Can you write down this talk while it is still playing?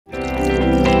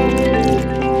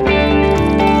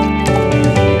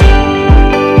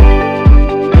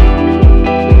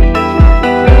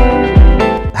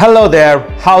Hello there,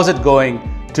 how's it going?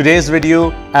 Today's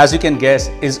video, as you can guess,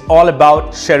 is all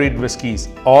about sherried whiskies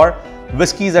or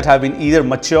whiskies that have been either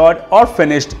matured or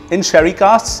finished in sherry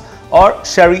casks or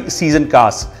sherry seasoned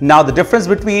casks. Now the difference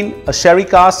between a sherry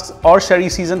cask or sherry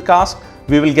seasoned cask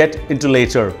we will get into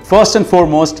later. First and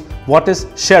foremost, what is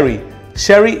sherry?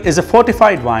 Sherry is a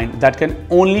fortified wine that can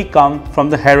only come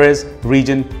from the Jerez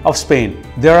region of Spain.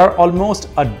 There are almost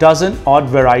a dozen odd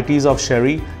varieties of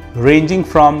sherry, ranging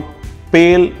from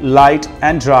pale, light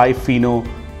and dry Fino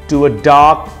to a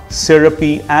dark,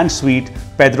 syrupy and sweet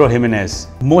Pedro Jimenez.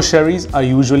 Most sherries are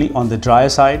usually on the drier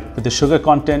side, with the sugar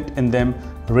content in them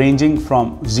ranging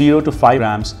from 0 to 5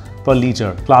 grams per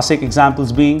liter. Classic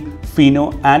examples being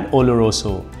Fino and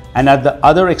Oloroso. And at the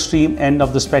other extreme end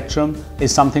of the spectrum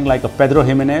is something like a Pedro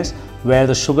Jimenez, where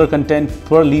the sugar content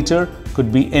per liter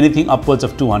could be anything upwards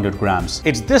of 200 grams.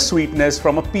 It's this sweetness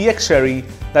from a PX sherry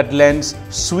that lends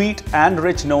sweet and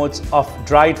rich notes of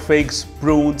dried figs,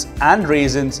 prunes and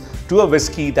raisins to a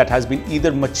whiskey that has been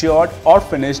either matured or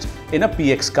finished in a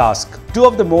PX cask. Two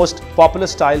of the most popular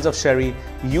styles of sherry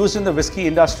used in the whiskey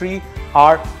industry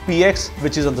are PX,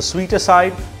 which is on the sweeter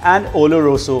side, and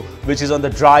Oloroso, which is on the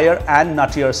drier and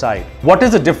nuttier side. What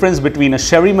is the difference between a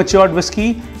sherry matured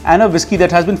whiskey and a whiskey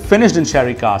that has been finished in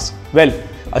sherry cask? Well,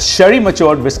 a sherry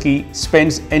matured whiskey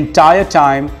spends entire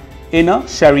time in a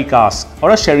sherry cask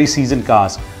or a sherry seasoned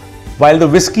cask, while the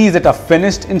whiskeys that are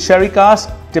finished in sherry cask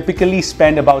typically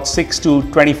spend about 6 to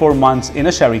 24 months in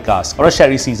a sherry cask or a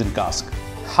sherry seasoned cask.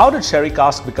 How did sherry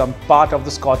cask become part of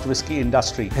the Scotch whisky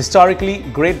industry? Historically,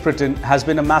 Great Britain has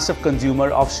been a massive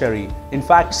consumer of sherry. In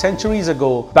fact, centuries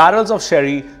ago, barrels of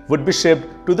sherry would be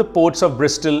shipped to the ports of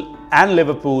Bristol and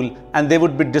Liverpool, and they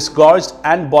would be disgorged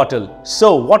and bottled.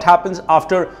 So what happens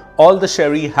after all the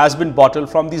sherry has been bottled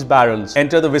from these barrels?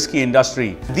 Enter the whiskey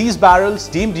industry. These barrels,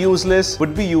 deemed useless,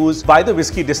 would be used by the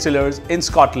whiskey distillers in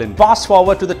Scotland. Fast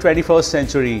forward to the 21st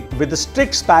century, with the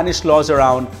strict Spanish laws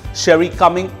around sherry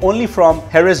coming only from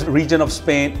Jerez region of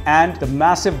Spain, and the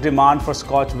massive demand for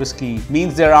Scotch whisky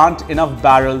means there aren't enough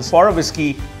barrels for a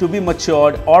whisky to be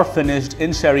matured or finished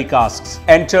in sherry casks.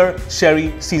 Enter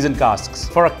sherry seasoned casks.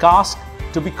 For a cask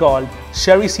to be called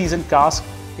sherry seasoned cask,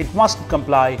 it must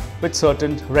comply with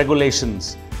certain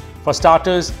regulations. For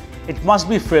starters, it must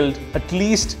be filled at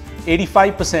least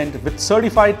 85% with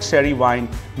certified sherry wine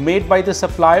made by the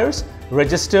suppliers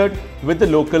registered with the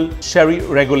local sherry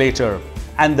regulator,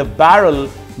 and the barrel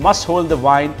must hold the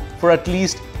wine for at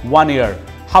least 1 year.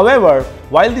 However,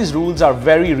 while these rules are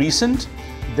very recent,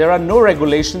 there are no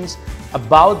regulations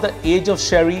about the age of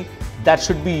sherry that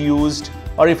should be used,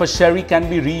 or if a sherry can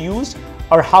be reused,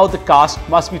 or how the cask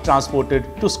must be transported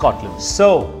to Scotland.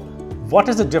 So, what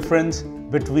is the difference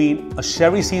between a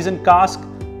sherry seasoned cask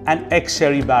and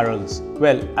ex-sherry barrels?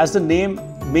 Well, as the name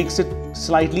makes it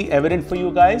slightly evident for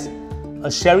you guys, a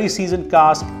sherry seasoned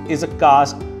cask is a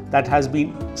cask that has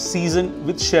been seasoned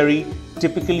with sherry,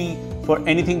 typically for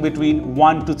anything between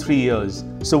 1 to 3 years.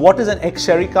 So what is an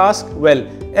ex-sherry cask? Well,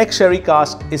 ex-sherry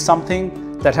cask is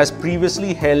something that has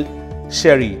previously held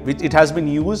sherry, which it has been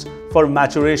used for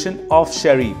maturation of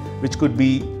sherry, which could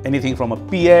be anything from a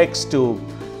PX to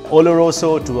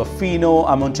Oloroso to a Fino,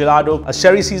 Amontillado. A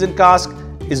sherry seasoned cask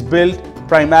is built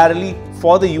primarily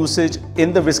for the usage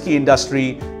in the whiskey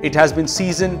industry. It has been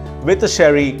seasoned with a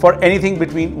sherry for anything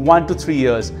between 1 to 3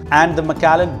 years, and the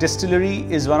Macallan distillery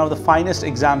is one of the finest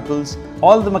examples.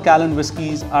 All the Macallan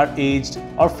whiskies are aged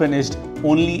or finished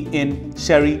only in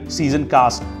sherry seasoned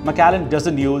cask. Macallan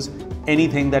doesn't use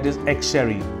anything that is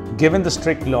ex-sherry. Given the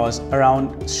strict laws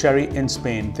around sherry in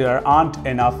Spain, there aren't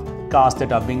enough casks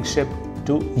that are being shipped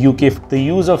to UK. The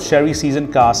use of sherry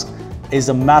seasoned casks is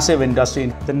a massive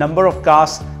industry. The number of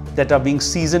casks that are being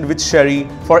seasoned with sherry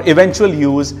for eventual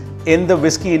use in the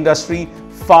whiskey industry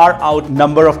far out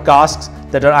number of casks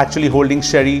that are actually holding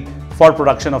sherry for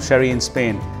production of sherry in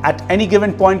Spain. At any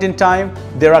given point in time,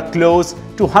 there are close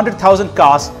to 100,000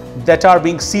 casks that are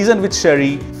being seasoned with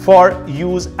sherry for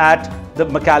use at the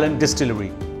Macallan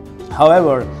distillery.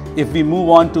 However, if we move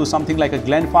on to something like a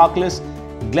Glenfarclas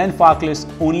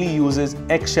only uses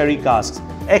ex-sherry casks.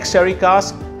 Ex-sherry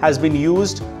cask has been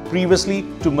used previously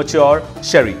to mature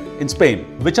sherry in Spain.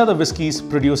 Which are the whiskies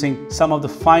producing some of the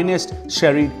finest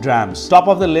sherry drams? Top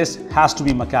of the list has to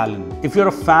be Macallan. If you're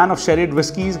a fan of sherried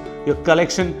whiskies, your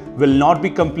collection will not be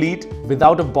complete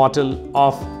without a bottle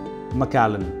of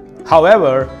Macallan.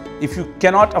 However, if you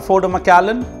cannot afford a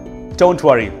Macallan, don't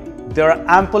worry. There are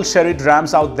ample sherry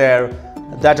drams out there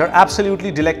that are absolutely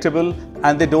delectable,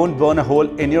 and they don't burn a hole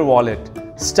in your wallet.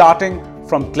 Starting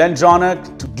from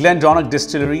Glendronach to Glendronach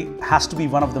Distillery has to be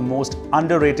one of the most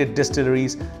underrated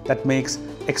distilleries that makes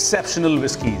exceptional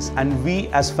whiskies. And we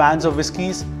as fans of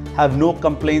whiskies have no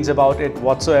complaints about it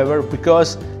whatsoever,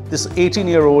 because this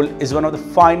 18-year-old is one of the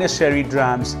finest sherry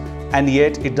drams, and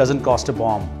yet it doesn't cost a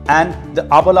bomb. And the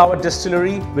Abalawa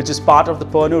Distillery, which is part of the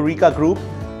Pernod Ricard group,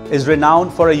 is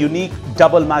renowned for a unique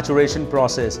double maturation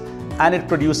process, and it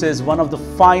produces one of the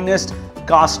finest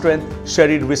cask strength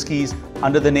sherried whiskies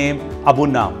under the name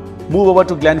Abunna. Move over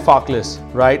to Glenfarclas,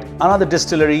 right? Another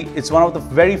distillery. It's one of the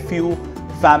very few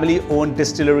family-owned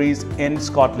distilleries in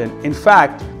Scotland. In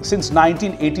fact, since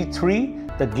 1983,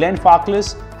 the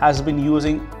Glenfarclas has been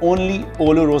using only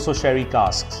Oloroso sherry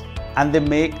casks, and they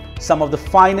make some of the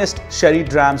finest sherry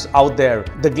drams out there.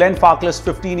 The Glenfarclas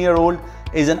 15-year-old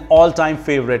is an all-time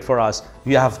favorite for us.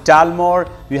 We have Dalmore,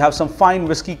 we have some fine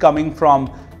whiskey coming from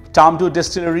Tamdhu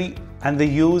Distillery, and the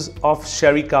use of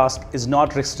sherry cask is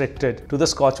not restricted to the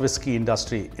Scotch whisky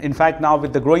industry. In fact, now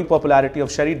with the growing popularity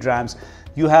of sherry drams,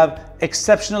 you have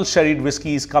exceptional sherried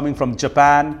whiskies coming from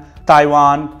Japan,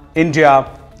 Taiwan,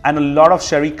 India, and a lot of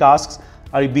sherry casks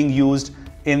are being used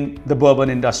in the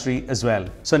bourbon industry as well.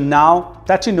 So now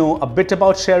that you know a bit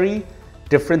about sherry,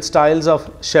 different styles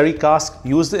of sherry cask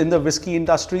used in the whiskey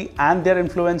industry and their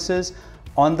influences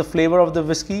on the flavor of the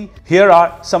whiskey, here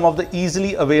are some of the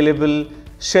easily available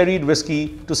sherried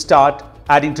whiskey to start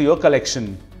adding to your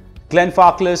collection.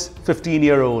 Glenfarclas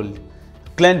 15-year-old,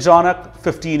 Glendronach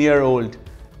 15-year-old,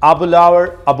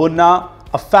 Abulaur Abunna,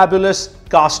 a fabulous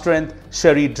cask strength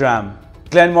sherry dram,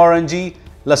 Glenmorangie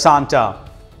La Santa,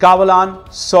 Kavalan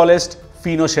Solist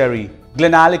Fino Sherry,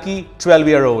 Glenallachie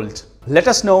 12-year-old. Let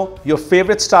us know your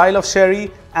favorite style of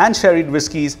sherry and sherried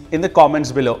whiskies in the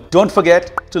comments below. Don't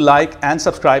forget to like and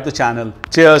subscribe the channel.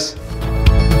 Cheers!